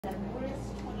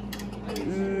Oh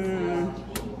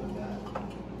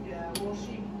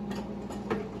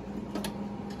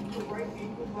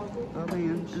man,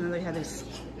 and then they had these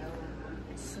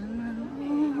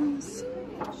cinnamon rolls.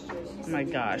 Oh my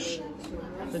gosh.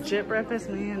 Legit breakfast,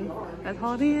 man. That's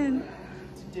hauled in.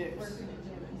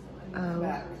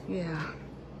 Oh, yeah.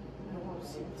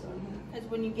 Because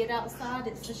when you get outside,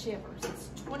 it's the shivers. It's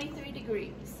 23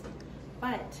 degrees,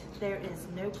 but there is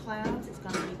no clouds. It's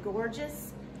going to be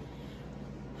gorgeous.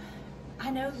 I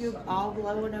know you're all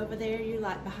glowing over there. You're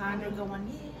like behind her going,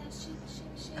 yeah,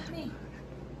 shit me.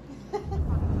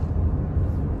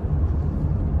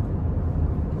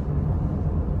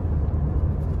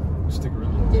 Stick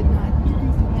around. Did not eat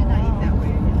that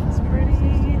way. It's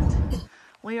pretty.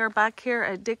 We are back here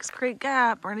at Dix Creek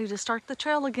Gap, ready to start the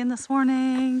trail again this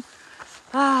morning.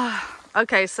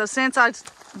 Okay, so since I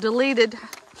deleted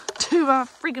 2 of my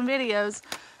freaking videos,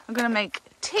 I'm gonna make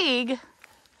Teague,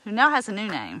 who now has a new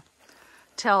name,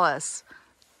 tell us.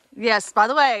 Yes, by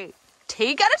the way,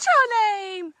 Teague got a trail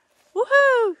name.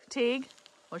 Woohoo! Teague,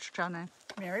 what's your trail name?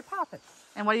 Mary Poppins.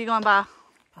 And what are you going by?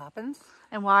 Poppins.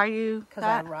 And why are you Because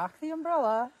I rock the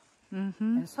umbrella.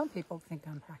 Mm-hmm. And some people think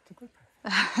I'm practically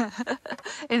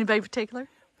perfect. Anybody particular?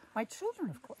 My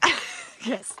children, of course.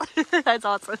 Yes, that's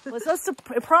awesome. Well,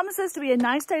 it promises to be a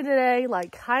nice day today,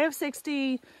 like high of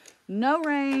 60, no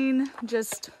rain,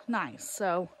 just nice.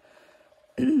 So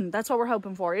that's what we're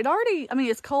hoping for. It already, I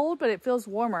mean, it's cold, but it feels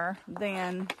warmer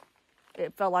than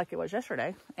it felt like it was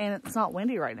yesterday. And it's not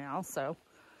windy right now, so.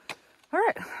 All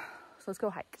right, so let's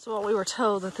go hike. So we were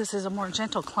told that this is a more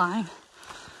gentle climb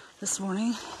this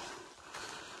morning.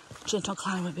 Gentle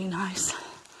climb would be nice.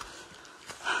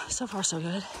 So far, so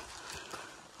good.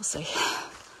 We'll see.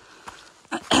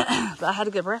 But I had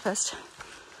a good breakfast.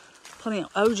 Plenty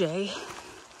of OJ.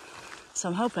 So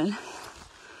I'm hoping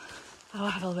I'll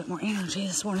have a little bit more energy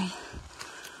this morning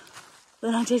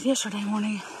than I did yesterday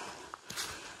morning.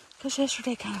 Because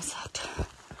yesterday kind of sucked.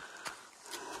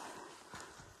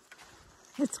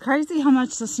 It's crazy how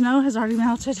much the snow has already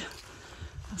melted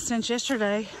since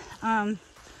yesterday. I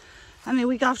mean,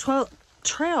 we got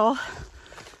trail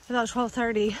about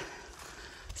 12:30.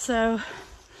 So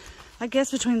I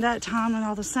guess between that time and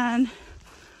all the sun,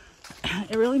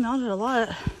 it really melted a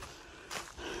lot.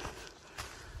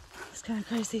 It's kind of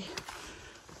crazy.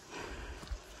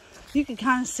 You can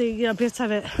kind of see, you know, bits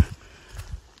of it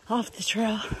off the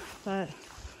trail, but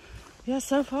yeah,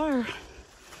 so far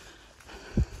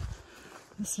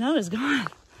the snow is gone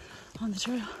on the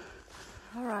trail.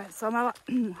 All right, so I'm about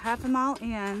half a mile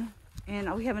in,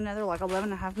 and we have another like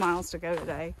 11.5 miles to go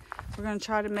today. We're gonna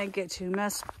try to make it to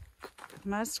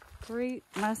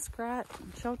Muskrat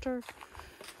Shelter.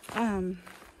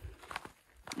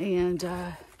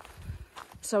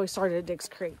 So we started at Dix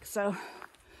Creek. So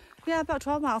yeah, about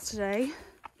 12 miles today.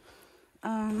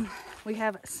 We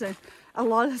have a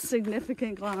lot of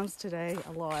significant climbs today,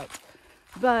 a lot.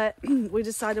 But we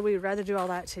decided we'd rather do all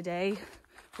that today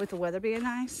with the weather being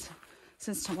nice,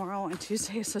 since tomorrow and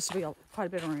Tuesday is supposed to be quite a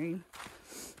bit of rain.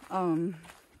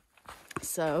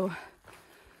 So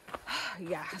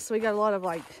yeah, so we got a lot of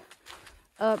like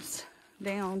ups,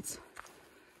 downs.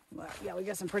 But yeah, we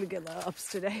got some pretty good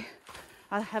ups today.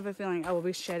 I have a feeling I will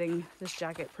be shedding this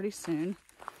jacket pretty soon.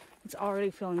 It's already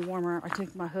feeling warmer. I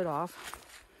took my hood off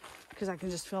because I can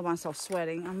just feel myself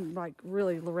sweating. I'm like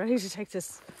really ready to take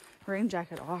this rain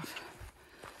jacket off.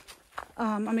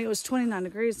 I mean, it was 29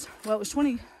 degrees. Well, it was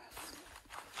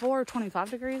 24,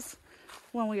 25 degrees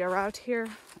when we arrived here.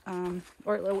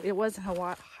 Or it was in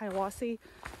Hiawassee,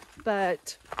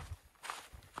 but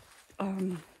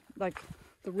like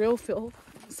the real feel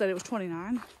said it was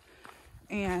 29.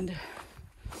 And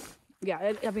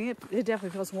yeah, I mean, it definitely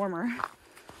feels warmer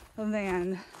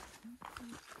than,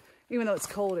 even though it's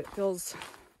cold, it feels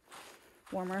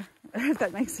warmer, if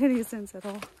that makes any sense at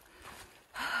all.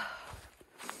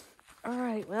 All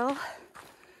right, well,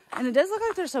 and it does look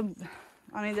like there's some,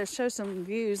 I mean, there shows some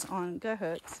views on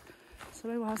GoHooks, so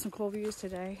maybe we'll have some cool views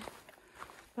today.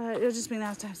 But it'll just be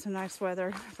nice to have some nice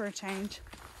weather for a change.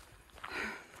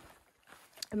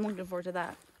 I'm looking forward to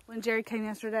that. When Jerry came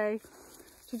yesterday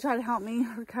to try to help me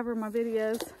recover my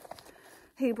videos,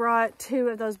 he brought 2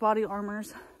 of those body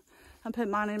armors. I put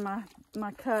mine in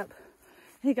my cup.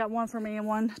 He got one for me and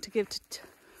one to give to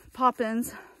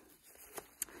Poppins.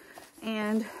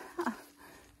 And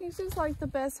he's just like the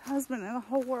best husband in the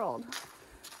whole world.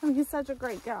 I mean, he's such a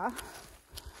great guy.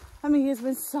 I mean, he's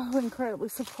been so incredibly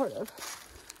supportive.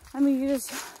 I mean, you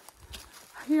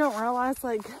don't realize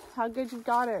like how good you've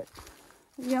got it,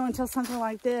 you know, until something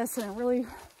like this, and it really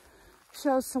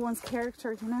shows someone's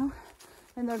character, you know,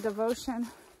 and their devotion.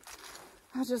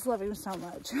 I just love him so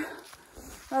much.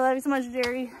 I love you so much,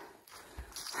 Jerry.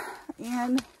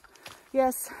 And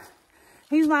yes,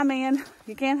 he's my man.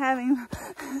 You can't have him.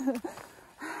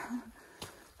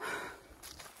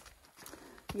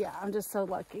 Yeah, I'm just so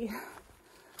lucky.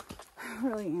 I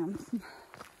really am.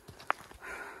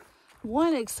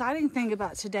 One exciting thing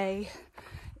about today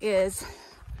is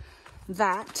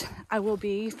that I will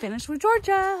be finished with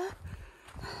Georgia.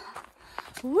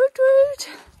 Woot woot!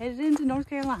 Headed into North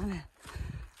Carolina.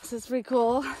 This is pretty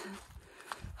cool.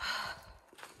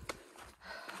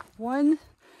 One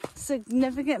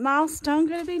significant milestone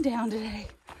gonna be down today.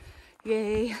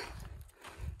 Yay.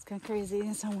 It's kind of crazy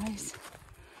in some ways.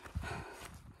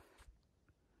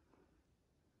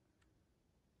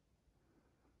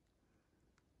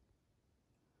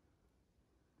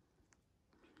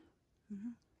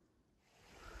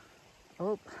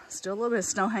 Oh, still a little bit of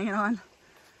snow hanging on.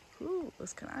 Ooh,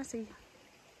 it's kind of icy.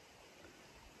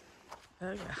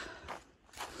 Oh yeah.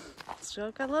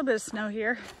 Still got a little bit of snow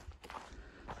here.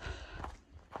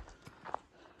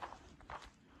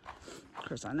 Of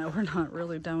course, I know we're not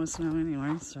really done with snow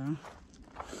anyway, so.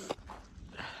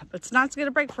 But it's not to get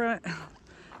a break from it.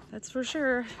 That's for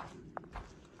sure.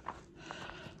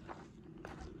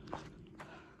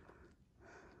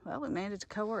 Well, we made it to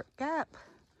Cowork Gap.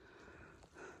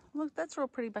 Look, that's real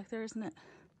pretty back there, isn't it?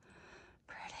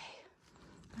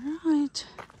 Pretty. All right.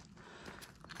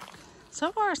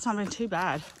 So far, it's not been too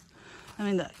bad. I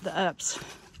mean, the ups.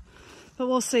 But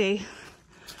we'll see.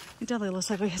 It definitely looks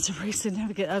like we had some pretty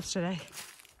significant ups today.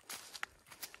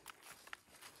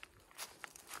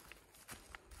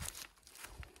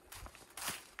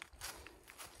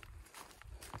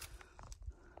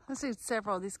 I see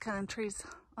several of these kind of trees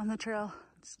on the trail.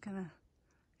 It's kind of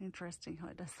interesting how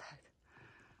it does that.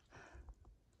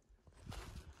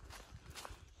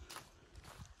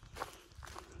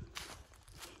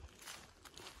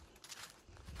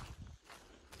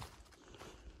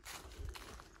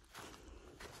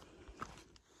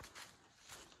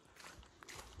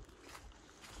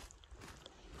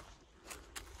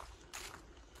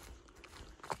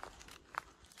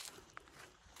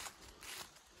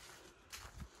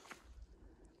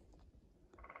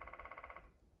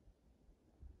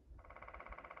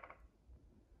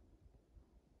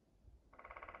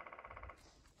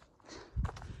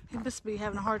 He must be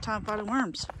having a hard time fighting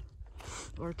worms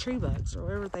or tree bugs or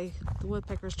whatever the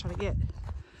woodpeckers try to get.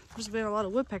 There's been a lot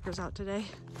of woodpeckers out today.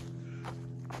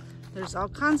 There's all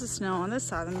kinds of snow on this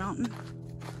side of the mountain.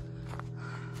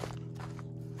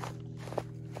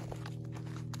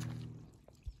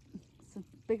 Some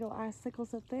big old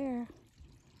icicles up there.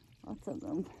 Lots of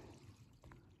them.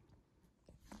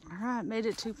 All right, made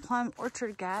it to Plum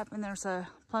Orchard Gap, and there's a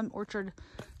plum orchard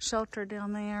shelter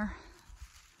down there.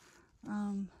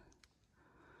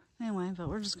 Anyway, but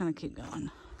we're just gonna keep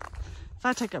going. If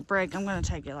I take a break, I'm gonna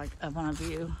take it like up on a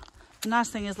view. The nice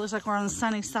thing is, it looks like we're on the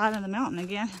sunny side of the mountain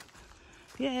again.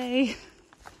 Yay!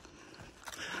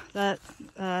 That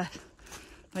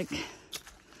like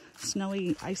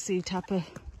snowy, icy type of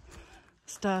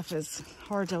stuff is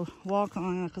hard to walk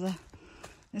on because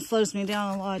it slows me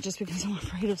down a lot just because I'm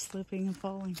afraid of slipping and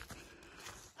falling.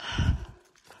 All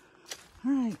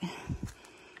right,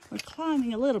 we're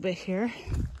climbing a little bit here,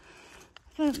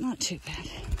 but not too bad.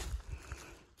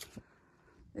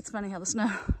 It's funny how the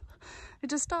snow, it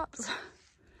just stops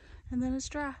and then it's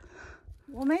dry.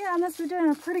 Well, man, I must be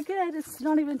doing pretty good. It's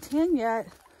not even 10 yet,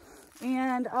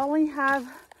 and I only have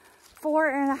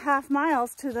 4.5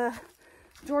 miles to the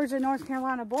Georgia-North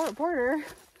Carolina border,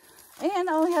 and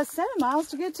I only have 7 miles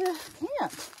to get to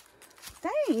camp.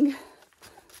 Dang.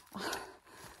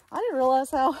 I didn't realize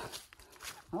how,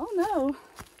 oh no,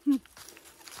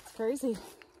 it's crazy.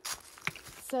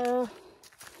 So,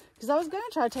 because I was going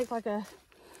to try to take like a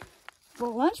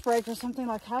lunch break or something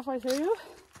like halfway through,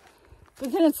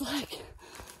 but then it's like,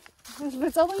 if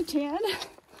it's only 10,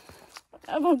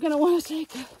 I'm going to want to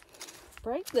take a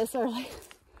break this early.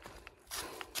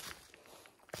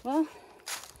 Well,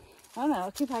 I don't know,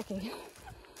 I'll keep hiking.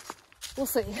 We'll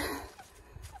see.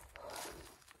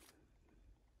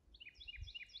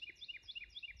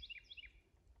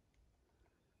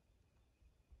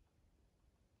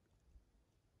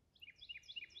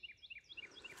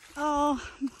 Oh,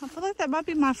 I feel like that might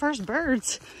be my first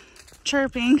birds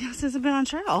chirping since I've been on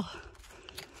trail.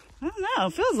 I don't know,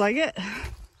 it feels like it.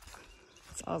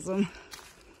 It's awesome.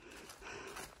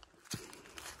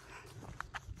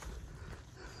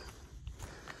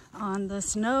 On the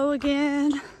snow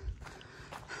again.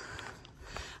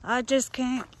 I just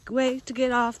can't wait to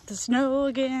get off the snow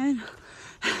again.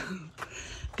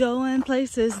 Going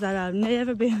places that I've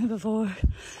never been before.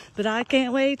 But I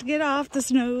can't wait to get off the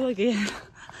snow again.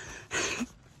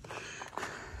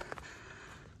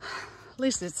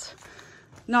 least it's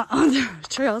not on the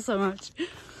trail so much.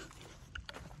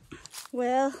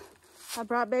 Well, I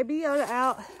brought Baby Yoda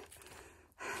out,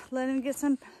 let him get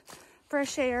some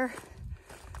fresh air.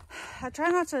 I try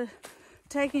not to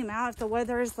take him out if the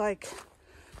weather is like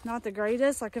not the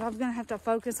greatest. Like if I'm gonna have to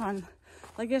focus on,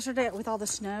 like yesterday with all the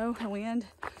snow and wind,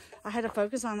 I had to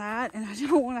focus on that, and I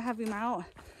don't want to have him out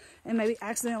and maybe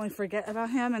accidentally forget about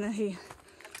him and then he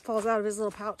falls out of his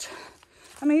little pouch.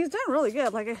 I mean, he's done really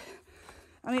good. Like,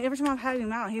 I mean, every time I've had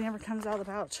him out, he never comes out of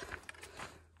the pouch.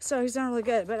 So he's done really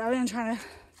good, but I've been trying to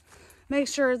make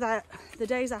sure that the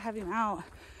days I have him out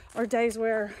are days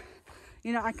where,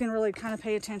 you know, I can really kind of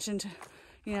pay attention to,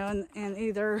 you know, and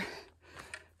either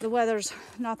the weather's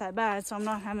not that bad, so I'm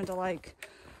not having to like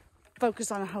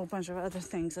focus on a whole bunch of other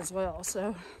things as well.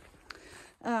 So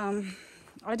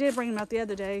I did bring him out the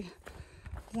other day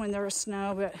when there was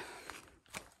snow, but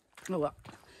oh well,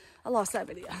 I lost that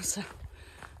video. So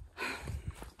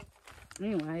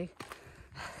anyway,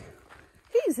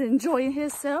 he's enjoying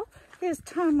himself, his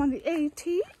time on the AT,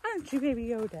 aren't you, Baby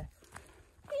Yoda?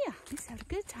 Yeah, he's having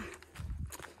a good time.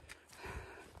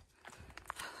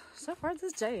 So far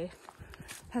this day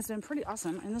has been pretty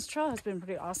awesome, and this trail has been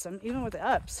pretty awesome, even with the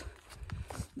ups.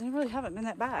 They really haven't been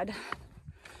that bad.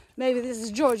 Maybe this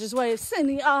is George's way of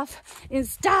sending you off in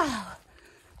style.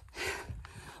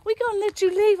 We're gonna let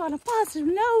you leave on a positive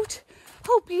note.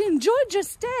 Hope you enjoyed your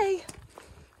stay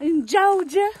in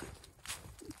Georgia.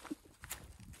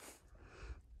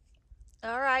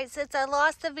 Alright, since I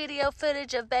lost the video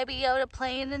footage of Baby Yoda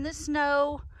playing in the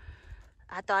snow,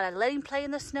 I thought I'd let him play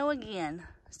in the snow again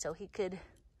so he could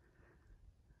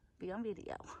be on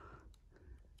video.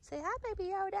 Say hi, Baby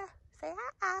Yoda. Say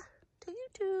hi to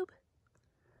YouTube.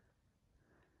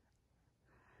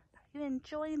 Are you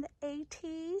enjoying the AT?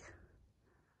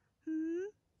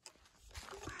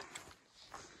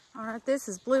 Alright, this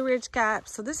is Blue Ridge Gap.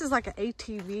 So this is like an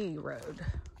ATV road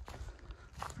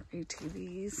for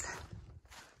ATVs.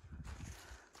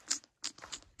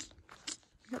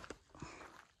 Yep.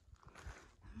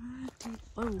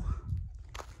 Oh.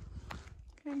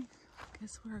 Okay,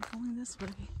 guess we're going this way.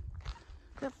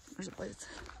 Yep, there's a place.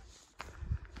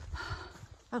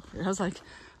 Oh, I was like,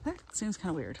 that seems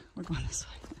kind of weird. We're going this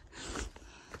way.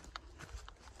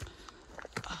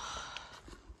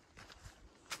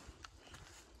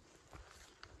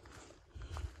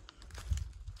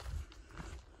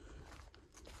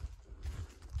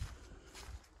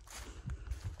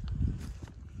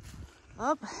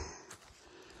 Up,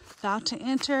 about to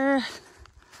enter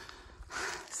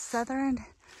Southern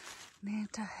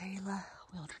Nantahala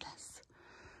Wilderness.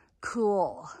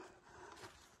 Cool.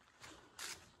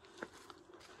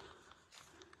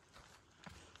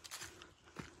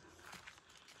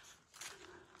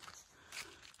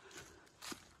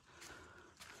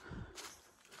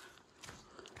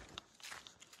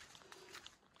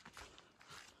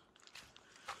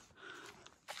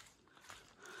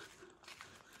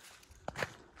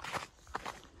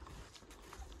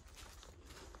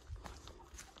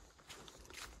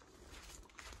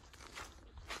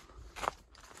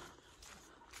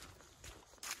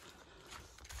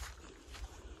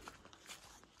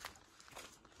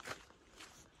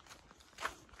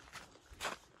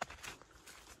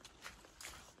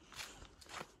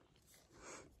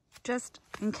 Just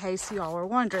in case you all were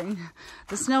wondering,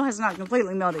 the snow has not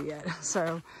completely melted yet.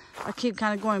 So I keep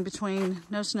kind of going between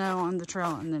no snow on the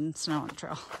trail and then snow on the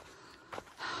trail.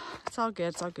 It's all good,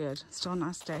 it's all good. Still a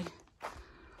nice day.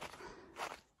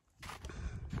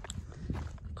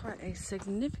 Quite a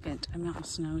significant amount of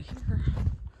snow here.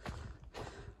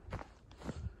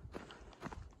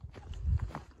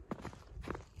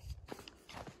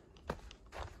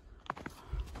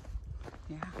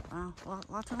 Yeah, wow,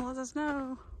 lots and lots of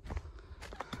snow.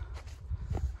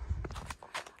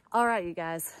 All right, you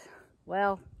guys.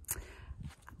 Well,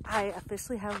 I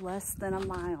officially have less than a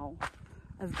mile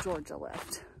of Georgia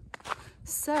left.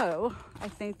 So I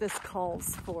think this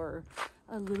calls for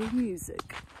a little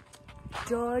music.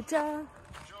 Georgia,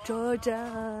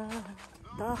 Georgia,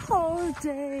 the whole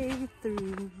day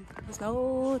through. This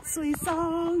old sweet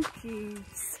song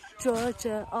keeps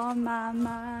Georgia on my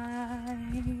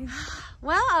mind.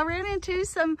 Well, I ran into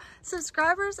some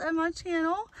subscribers on my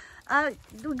channel.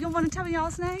 You want to tell me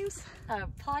y'all's names?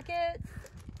 Pocket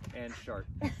And Sharp.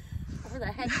 for the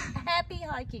happy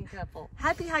hiking couple.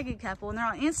 Happy Hiking Couple, and they're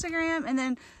on Instagram. And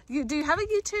then, do you have a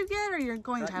YouTube yet, or you're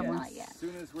going to have one? Not yet. As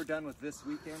soon as we're done with this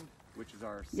weekend, which is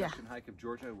our section hike of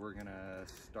Georgia, we're gonna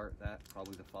start that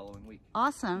probably the following week.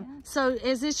 Awesome. Yeah. So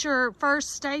is this your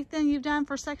first state then you've done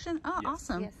for section? Oh, Yes.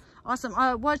 awesome. Yes. Awesome.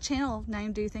 What channel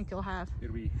name do you think you'll have?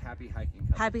 It'll be Happy Hiking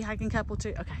Couple. Happy Hiking Couple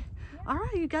too. Okay. Yeah. All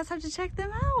right, you guys have to check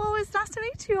them out. Well, it's nice to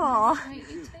meet you all.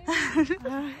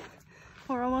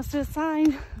 We're almost to a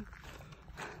sign.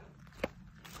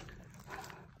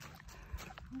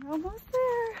 We're almost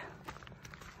there.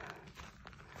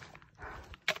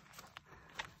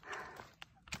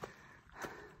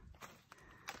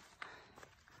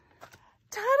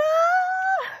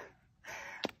 Ta-da!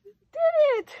 Did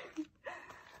it!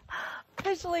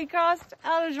 Officially crossed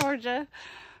out of Georgia.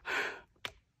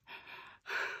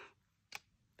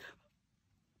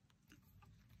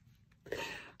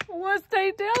 One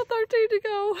state down, 13 to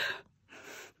go.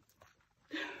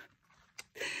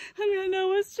 I mean, I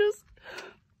know it's just,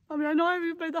 I know I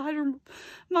haven't made the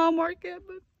 100-mile mark yet,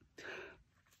 but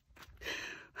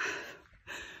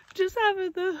just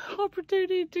having the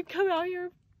opportunity to come out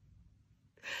here,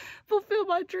 fulfill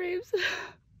my dreams, it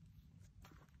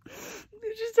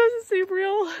just doesn't seem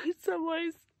real in some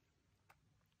ways.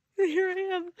 And here I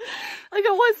am. I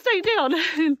got one state down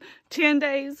in 10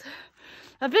 days.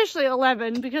 Officially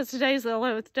 11 because today's the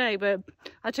 11th day, but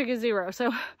I took a 0.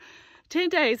 So 10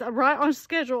 days, I'm right on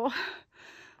schedule.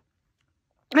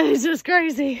 It's just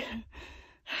crazy.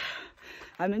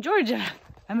 I'm in Georgia.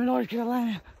 I'm in North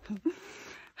Carolina.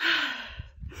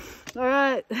 All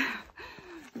right.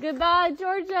 Goodbye,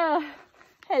 Georgia.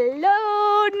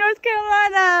 Hello, North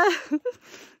Carolina.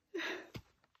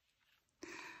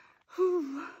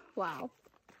 Wow.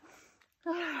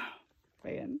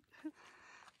 Man.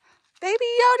 Baby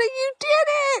Yoda, you did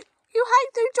it! You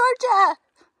hiked through Georgia.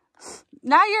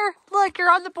 Now you're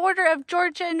on the border of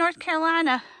Georgia and North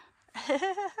Carolina.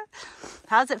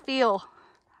 How's it feel?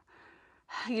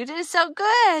 You did so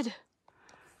good.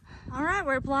 All right,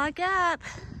 we're Block Up.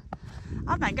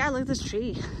 Oh my God, look at this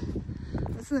tree.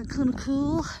 Isn't it kind of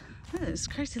cool? Look at this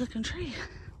crazy looking tree.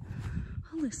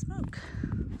 Holy smoke.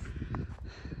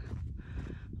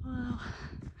 Whoa.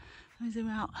 Let me zoom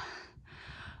out.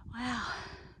 Wow.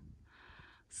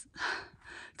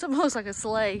 It's almost like a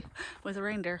sleigh with a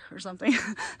reindeer or something.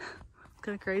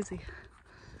 Kind of crazy.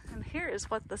 And here is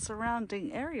what the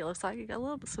surrounding area looks like. You got a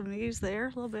little bit some views there, a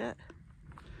little bit.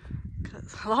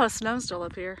 A lot of snow still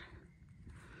up here.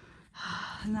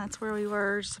 And that's where we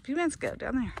were just a few minutes ago,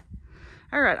 down there.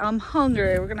 All right, I'm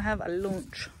hungry. We're gonna have a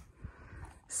lunch.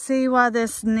 See why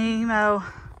this Nemo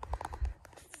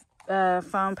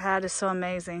foam pad is so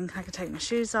amazing. I can take my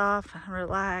shoes off,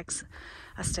 relax.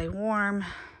 I stay warm.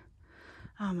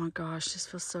 Oh my gosh, this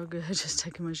feels so good just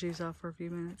taking my shoes off for a few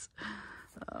minutes.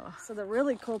 So the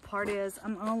really cool part is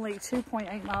I'm only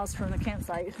 2.8 miles from the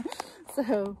campsite.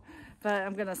 But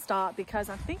I'm gonna stop because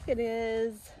I think it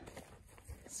is,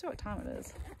 let's see what time it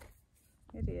is.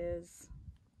 It is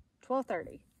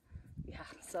 12:30. Yeah,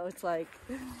 so it's like,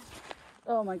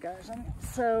 oh my gosh.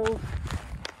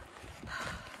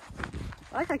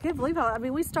 I can't believe how,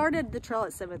 we started the trail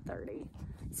at 7:30.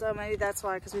 So maybe that's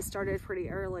why, because we started pretty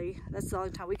early. That's the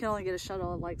only time. We can only get a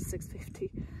shuttle at like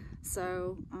 6:50.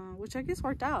 So, which I guess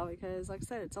worked out because, like I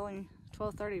said, it's only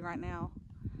 12:30 right now.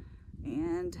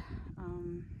 And,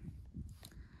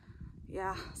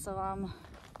 yeah, so I'm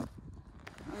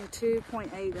only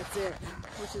 2.8, that's it.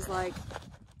 Which is like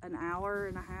an hour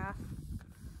and a half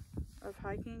of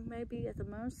hiking, maybe, at the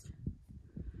most.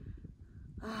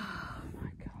 Oh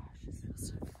my gosh, this feels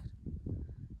so good.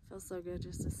 Feels so good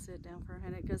just to sit down for a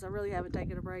minute because I really haven't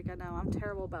taken a break. I know I'm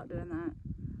terrible about doing that.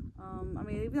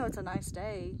 Even though it's a nice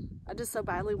day, I just so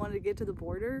badly wanted to get to the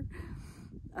border,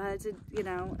 and I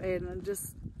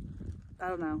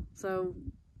don't know. So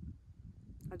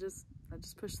I just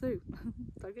pushed through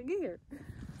so I could get here.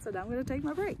 So now I'm gonna take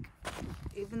my break,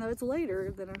 even though it's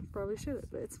later than I probably should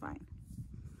have, but it's fine.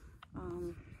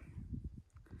 All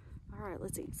right,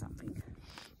 let's eat something.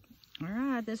 All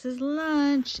right, this is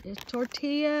lunch. It's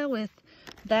tortilla with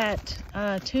that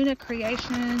tuna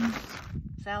creations,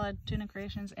 salad, tuna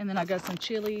creations, and then I got some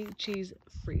chili cheese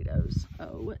Fritos.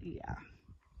 Oh yeah.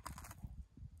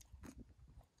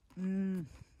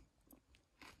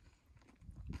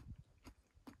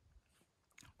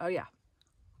 Oh yeah.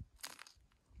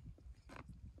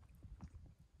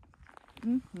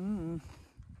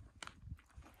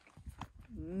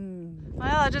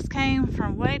 Well, I just came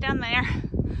from way down there,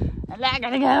 and I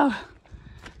gotta go.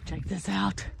 Check this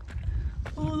out.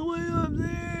 All the way up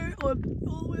there, all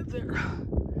the way up there.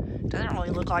 Doesn't really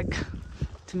look like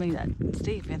to me that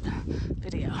steep in the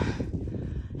video.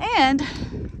 And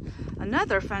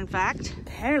another fun fact,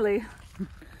 apparently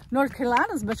North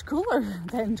Carolina is much cooler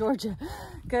than Georgia,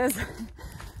 because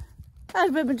I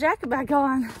put my jacket back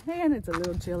on and it's a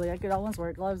little chilly. I could almost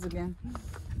wear gloves again.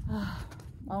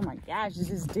 Oh my gosh, this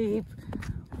is deep.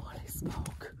 Holy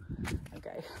smoke.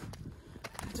 Okay, I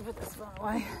have to put this phone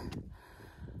away.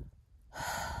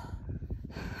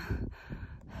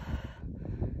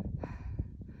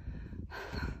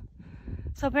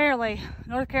 So apparently,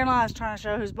 North Carolina's trying to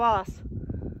show who's boss.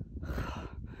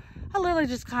 I literally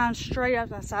just climbed straight up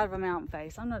the side of a mountain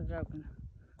face. I'm not joking.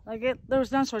 Like, there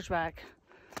was no switchback.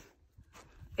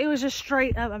 It was just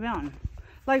straight up a mountain.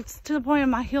 Like, to the point of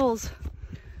my heels,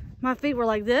 my feet were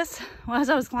like this as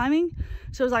I was climbing.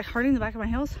 So it was like hurting the back of my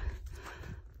heels. The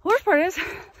worst part is,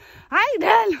 I ain't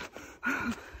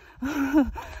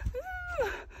done.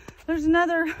 There's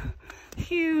another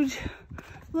huge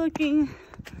looking,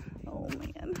 oh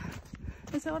man.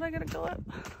 Is that what I gotta go up?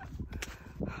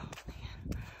 Oh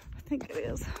man, I think it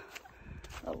is.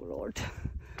 Oh Lord,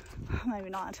 maybe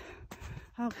not.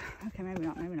 Oh, okay, maybe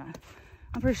not, maybe not.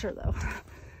 I'm pretty sure though,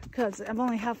 because I'm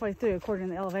only halfway through according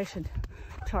to the elevation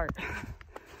chart.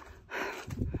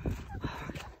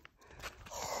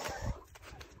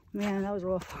 Man, that was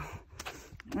rough.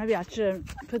 Maybe I should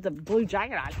put the blue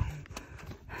jacket on.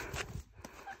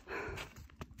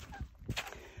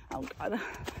 Oh God.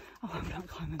 Oh, I'm not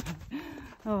climbing that.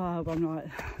 Oh, I hope I'm not.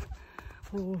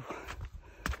 Ooh.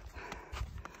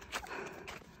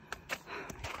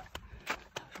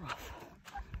 That was rough.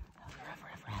 That was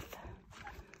rough.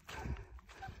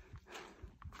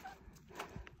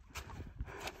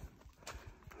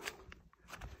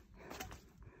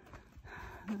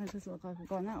 It doesn't look like we're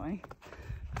going that way.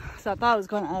 So I thought I was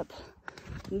going up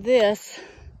this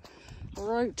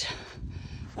right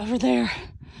over there,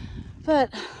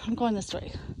 but I'm going this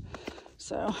way.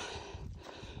 So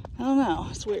I don't know,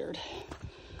 it's weird.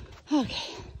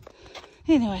 Okay,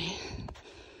 anyway,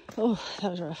 oh,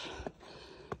 that was rough.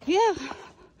 Yeah,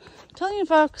 telling you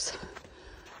folks,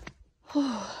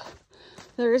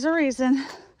 there is a reason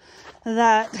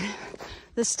that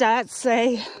the stats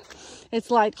say it's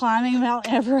like climbing Mount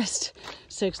Everest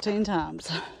 16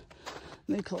 times.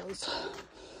 Because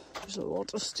there's a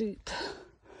lot of steep.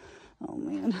 Oh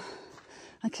man,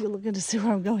 I keep looking to see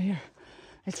where I'm going here.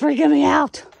 It's freaking me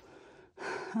out.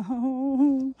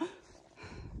 Oh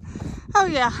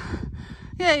yeah,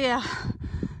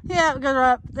 we go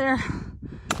up there.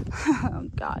 Oh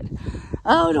God.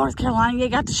 Oh, North Carolina, you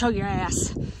got to show your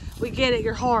ass. We get it,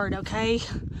 you're hard, okay?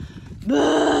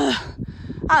 Buh.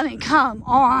 I mean, come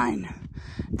on.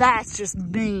 That's just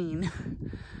mean.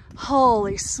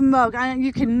 Holy smoke.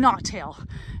 You cannot tell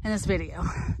in this video.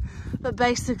 But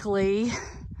basically,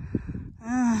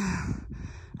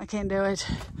 I can't do it.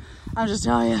 I'm just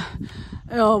telling you.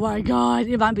 Oh my God.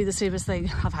 It might be the steepest thing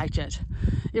I've hiked yet.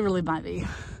 It really might be.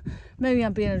 Maybe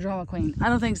I'm being a drama queen. I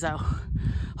don't think so.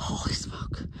 Holy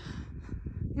smoke.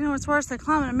 You know what's worse than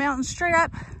climbing a mountain straight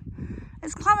up?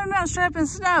 It's climbing a mountain straight up in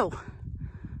snow.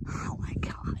 Oh my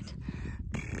God.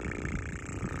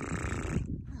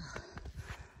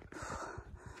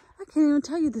 I can't even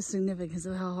tell you the significance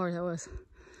of how hard that was.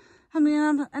 I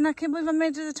mean, and I can't believe I made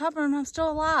it to the top and I'm still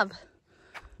alive.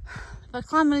 If I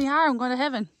climb any higher, I'm going to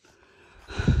heaven.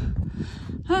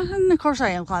 And of course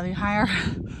I am climbing higher.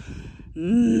 I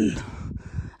mean,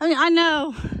 I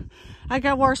know I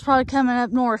got worse probably coming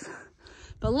up north.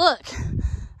 But look,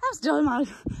 I'm still in my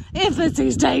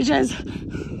infancy stages.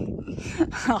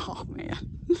 Oh, man.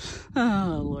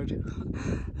 Oh, Lord. You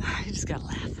just gotta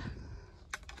laugh.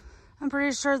 I'm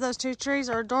pretty sure those two trees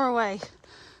are a doorway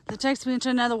that takes me into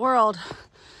another world.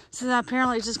 So I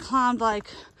apparently just climbed like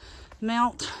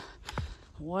Mount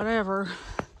whatever.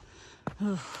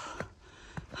 Oh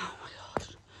my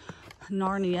gosh.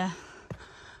 Narnia.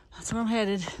 That's where I'm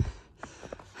headed.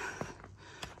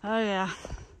 Oh yeah.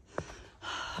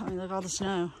 I mean, look at all the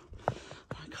snow. Oh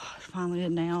my gosh, finally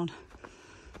getting down.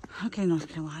 Okay, North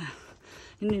Carolina.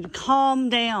 You need to calm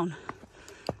down.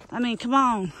 I mean, come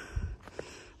on.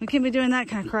 We can't be doing that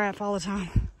kind of crap all the time.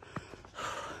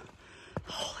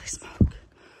 Holy smoke.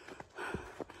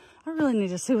 I really need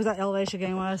to see what that elevation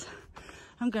gain was.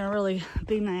 I'm going to really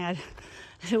be mad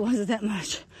if it wasn't that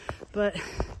much. But,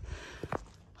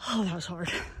 oh, that was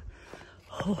hard.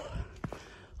 Oh.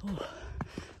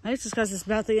 Maybe it's just because it's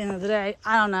about the end of the day.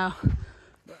 I don't know.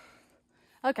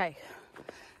 Okay.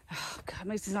 Oh, God,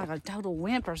 makes it like a total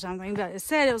wimp or something. But it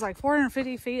said it was like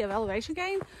 450 feet of elevation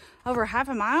gain over half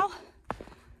a mile.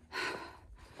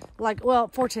 Like, well,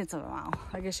 4/10 of a mile,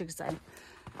 I guess you could say.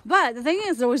 But the thing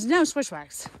is, there was no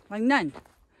switchbacks. Like, none.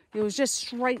 It was just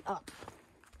straight up.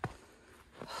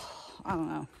 I don't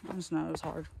know. I just know it was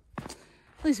hard. At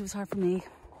least it was hard for me.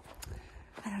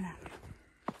 I don't know.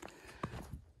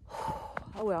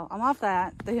 Oh, well, I'm off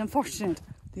that. The unfortunate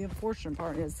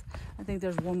part is I think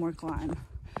there's one more climb.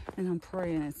 And I'm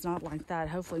praying it's not like that.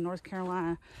 Hopefully North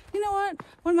Carolina. You know what?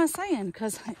 What am I saying?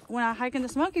 Because when I hike in the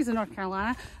Smokies in North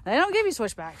Carolina, they don't give you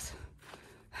switchbacks.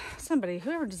 Somebody,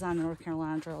 whoever designed the North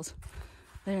Carolina trails,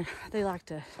 they like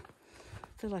to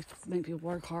make people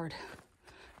work hard.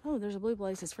 Oh, there's a blue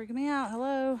blaze. It's freaking me out.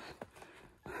 Hello.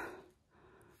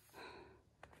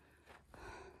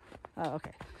 Oh,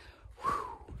 okay. Whew.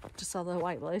 Just saw the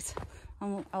white blaze.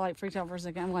 I like freaked out for a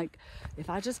second. I'm like, if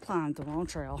I just climbed the wrong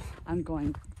trail, I'm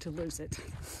going to lose it.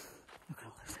 I'm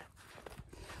going to lose it.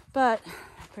 But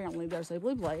apparently there's a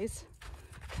blue blaze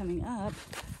coming up.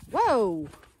 Whoa!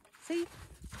 See?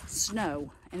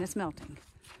 Snow, and it's melting.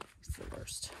 It's the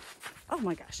worst. Oh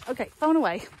my gosh. Okay, phone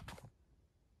away.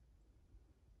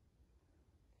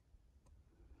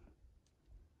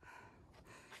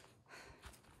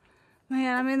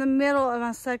 Man, I'm in the middle of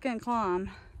my second climb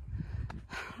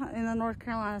in the North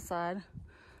Carolina side.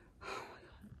 Oh my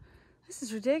God. This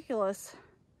is ridiculous.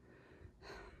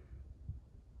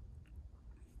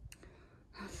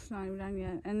 It's not even done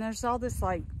yet. And there's all this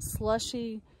like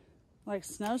slushy, like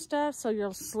snow stuff, so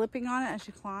you're slipping on it as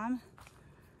you climb.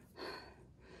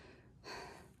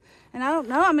 And I don't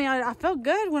know, I mean, I felt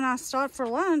good when I stopped for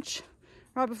lunch,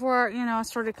 right before, you know, I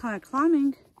started kind of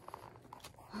climbing.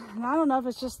 And I don't know if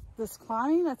it's just this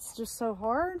climbing that's just so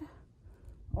hard,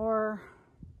 or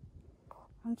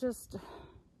I'm just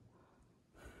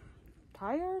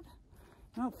tired.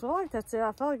 I don't feel like that's it.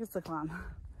 I feel like it's the climb.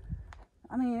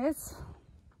 I mean,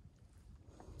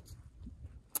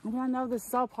 I know this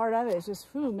is all part of it. It's just,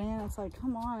 whew, man, it's like,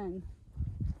 come on,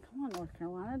 North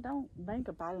Carolina, don't make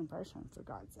a bad impression, for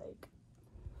God's sake.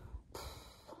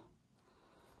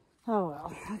 Oh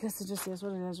well, I guess it just is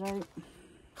what it is, right?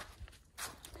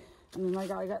 I mean,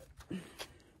 like, I got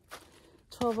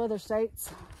 12 other states.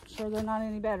 I'm sure they're not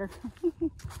any better.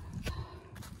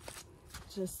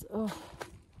 Just, oh.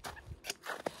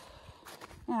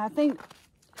 And I think,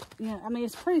 yeah, I mean,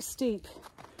 it's pretty steep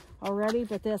already,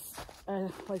 but this,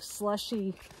 like,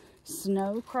 slushy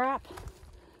snow crap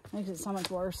makes it so much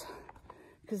worse.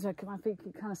 Because, like, my feet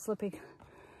keep kind of slipping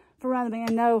around me.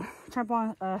 And no,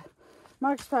 tampon,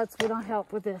 Mark's spots will not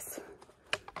help with this.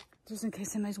 Just in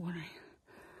case anybody's wondering.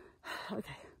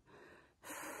 Okay.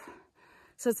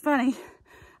 So it's funny.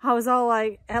 I was all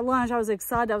like, at lunch, I was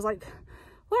excited. I was like,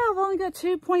 well, I've only got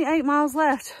 2.8 miles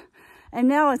left. And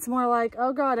now it's more like,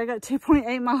 oh God, I got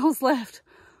 2.8 miles left.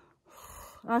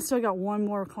 I still got one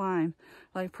more climb,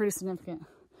 like pretty significant,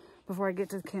 before I get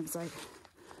to the campsite.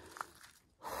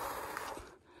 Oh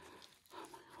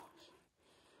my gosh.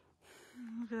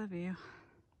 Look at that view.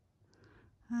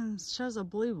 And it shows a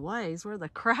blue blaze. Where the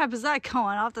crap is that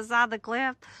going? Off the side of the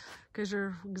cliff? Because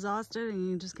you're exhausted and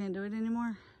you just can't do it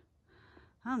anymore?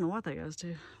 I don't know what that goes to.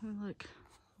 Let me look.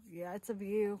 Yeah, it's a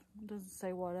view. It doesn't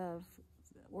say what of.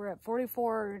 We're at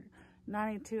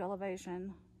 4492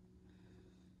 elevation.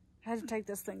 I had to take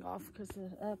this thing off because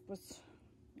the up was,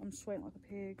 I'm sweating like a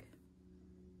pig.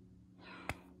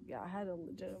 Yeah, I had to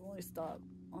legitimately stop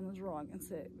on this rock and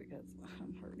sit because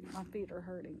I'm hurting. My feet are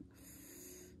hurting.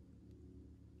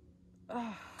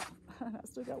 Oh, I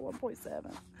still got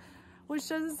 1.7, which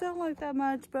doesn't sound like that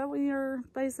much, but when you're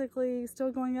basically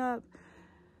still going up,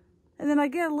 and then I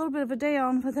get a little bit of a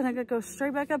down, but then I gotta go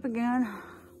straight back up again,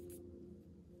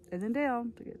 and then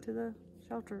down to get to the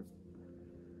shelter.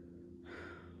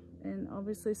 And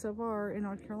obviously so far in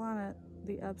North Carolina,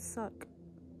 the ups suck.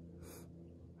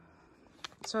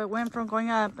 So it went from going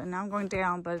up and now I'm going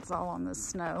down, but it's all on the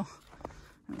snow.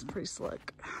 And it's pretty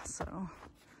slick, so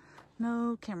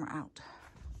no camera out.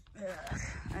 Ugh.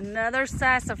 Another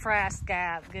sassafras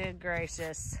gap, good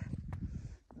gracious.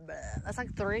 That's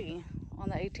like 3 on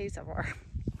the AT so far.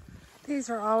 These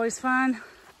are always fun.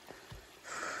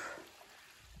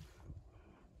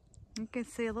 You can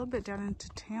see a little bit down into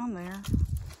town there.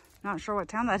 Not sure what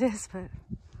town that is, but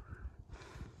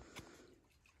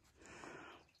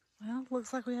well,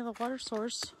 looks like we have a water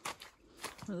source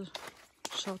for the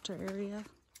shelter area.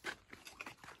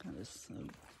 That is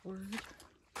a word.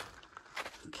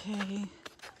 Okay.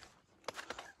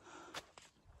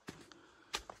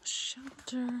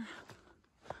 Shelter.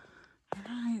 All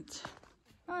right.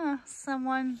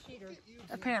 Someone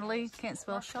apparently can't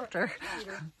spell shelter.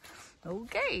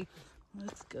 Okay,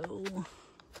 let's go.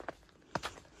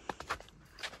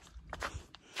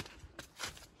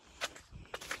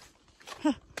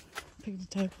 Picnic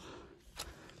table.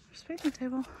 There's a picnic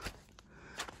table.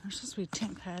 There's supposed to be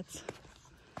tent pads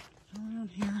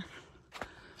around here.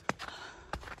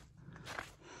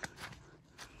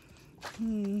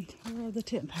 Where are the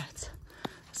tent pads?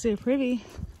 See, they're pretty.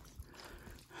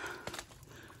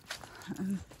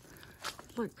 And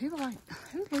look, people like,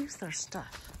 who leaves their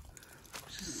stuff?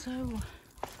 Which is so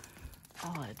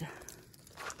odd.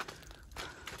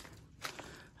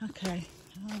 Okay.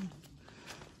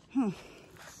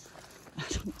 I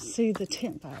don't see the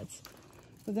tent pads.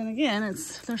 But then again,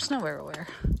 there's snow everywhere.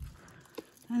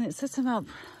 And it sits about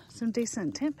some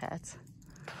decent tent pads.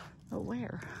 But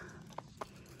where?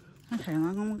 Okay,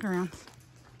 I'm gonna look around.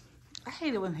 I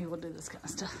hate it when people do this kind of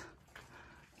stuff.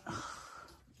 Ugh,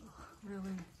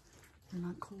 really? They're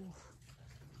not cool.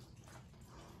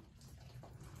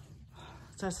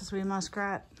 So that's supposed to be a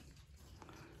muskrat.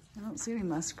 I don't see any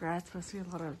muskrats, but I see a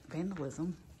lot of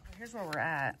vandalism. Here's where we're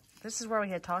at. This is where we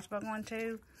had talked about going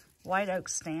to. White Oak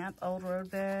Stamp, old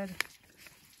roadbed.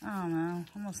 I don't know. I'm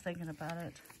almost thinking about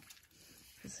it.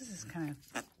 Because this is kind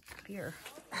of here.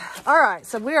 All right,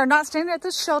 so we are not staying at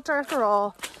this shelter after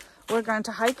all. We're going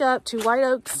to hike up to White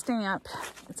Oak Stamp.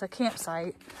 It's a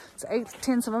campsite. It's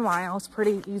 8/10 of a mile. It's a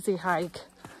pretty easy hike.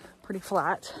 Pretty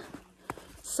flat.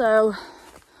 So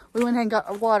we went ahead and got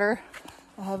our water.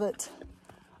 I have it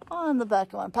on the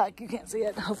back of my pack. You can't see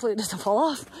it. Hopefully it doesn't fall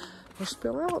off or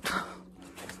spill out.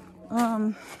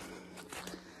 And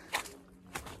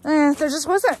there just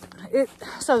wasn't it.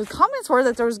 So the comments were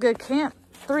that there was good camp,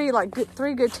 three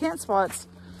good tent spots.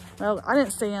 Well, I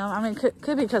didn't see them. I mean,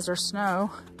 could be because there's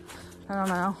snow. I don't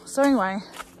know. So anyway,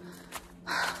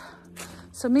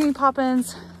 so me,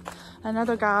 Poppins,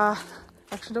 another guy,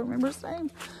 actually don't remember his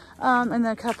name, and then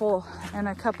a couple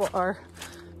are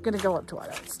gonna go up to White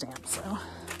Oak Stamp. So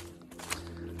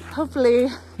hopefully,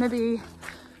 maybe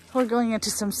we're going into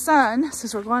some sun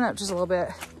since we're going up just a little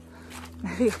bit.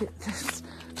 Maybe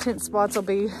tent spots will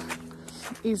be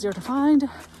easier to find.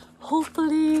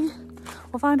 Hopefully,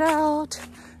 we'll find out.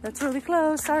 That's really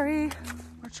close, sorry.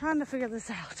 We're trying to figure this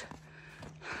out.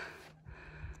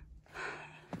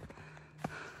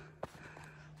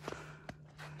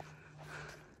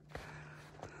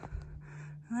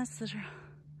 That's the...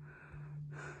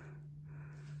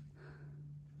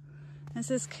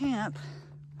 This is camp.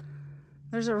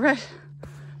 There's a red...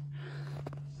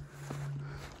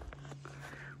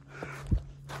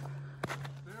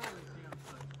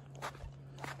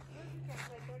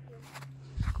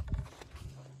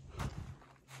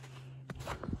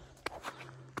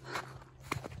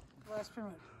 Last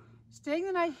permit. Staying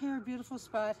the night here, beautiful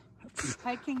spot.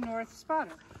 Hiking north,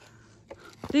 spotter.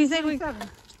 Do you think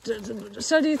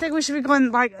so do you think we should be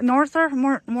going like north or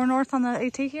more north on the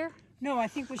AT here? No, I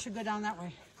think we should go down that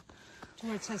way to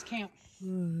where it says camp.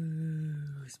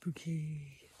 Ooh,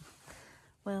 spooky.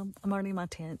 Well, I'm already in my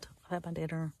tent. I've had my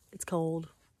dinner. It's cold.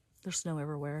 There's snow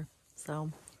everywhere.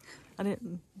 So I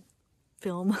didn't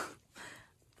film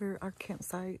for our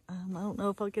campsite. I don't know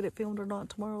if I'll get it filmed or not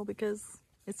tomorrow because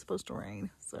it's supposed to rain.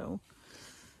 So,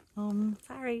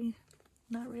 sorry.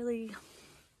 Not really.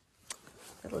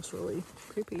 That looks really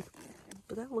creepy.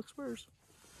 But that looks worse.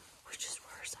 Which is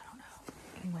worse? I don't know.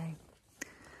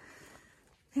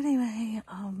 Anyway,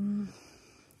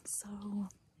 so I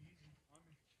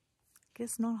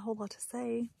guess not a whole lot to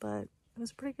say, but it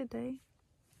was a pretty good day.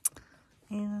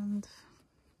 And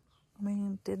I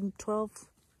mean, did 12,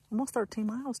 almost 13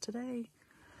 miles today.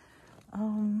 I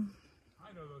know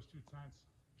those two tents.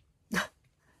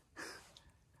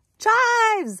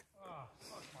 Chives! Oh,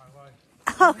 fuck my life.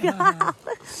 Oh God!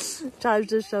 Chives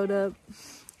just showed up.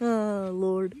 Oh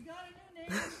Lord.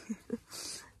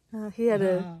 He had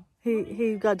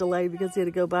he got delayed because he had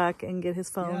to go back and get his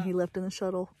phone. He left in the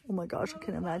shuttle. Oh my gosh, I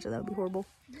can't imagine. That would be horrible.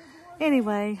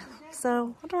 Anyway,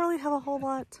 so I don't really have a whole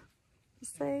lot to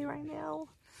say right now.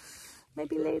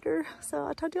 Maybe later. So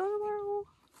I'll talk to you all tomorrow.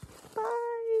 Bye.